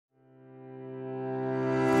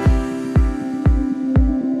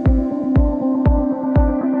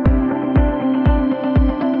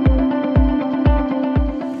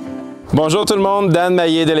Bonjour tout le monde, Dan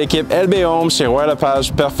Maillet de l'équipe LB Home chez Roy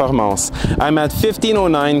Lepage Performance. I'm at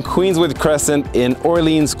 1509 Queenswood Crescent in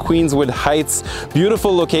Orleans, Queenswood Heights.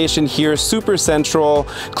 Beautiful location here, super central,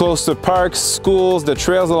 close to parks, schools, the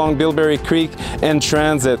trails along Bilberry Creek, and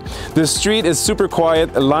transit. The street is super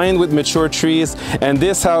quiet, lined with mature trees, and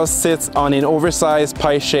this house sits on an oversized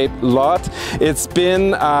pie-shaped lot. It's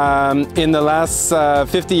been in the last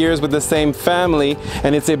 50 years with the same family,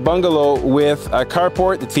 and it's a bungalow with a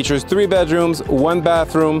carport. It features 3 bedrooms, 1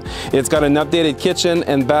 bathroom. It's got an updated kitchen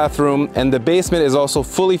and bathroom, and the basement is also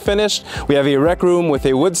fully finished. We have a rec room with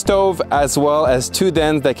a wood stove, as well as 2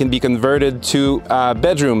 dens that can be converted to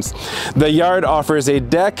bedrooms. The yard offers a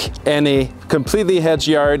deck and a completely hedged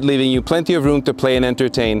yard, leaving you plenty of room to play and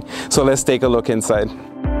entertain. So let's take a look inside.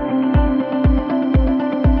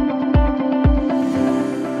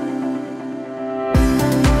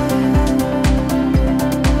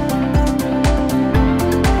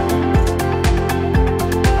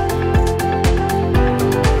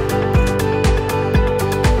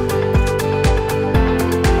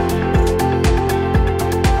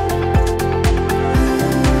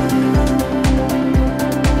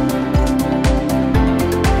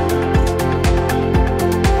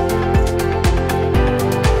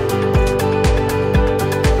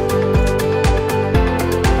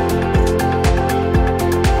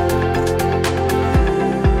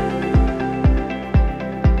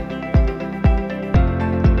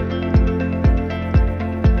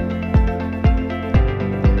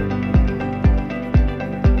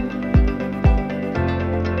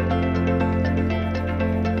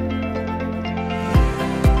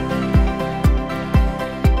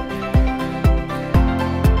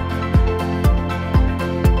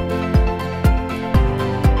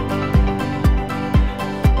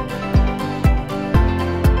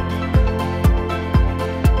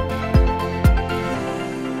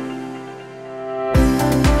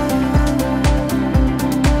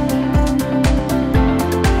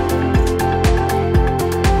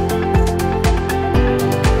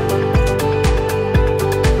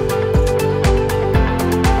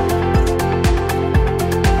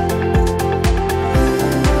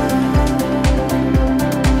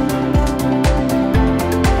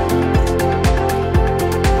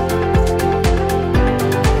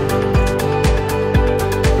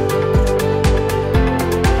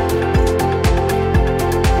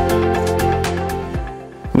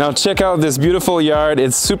 Now check out this beautiful yard.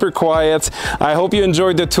 It's super quiet. I hope you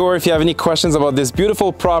enjoyed the tour. If you have any questions about this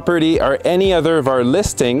beautiful property or any other of our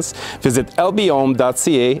listings, visit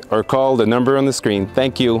lbhome.ca or call the number on the screen.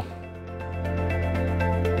 Thank you.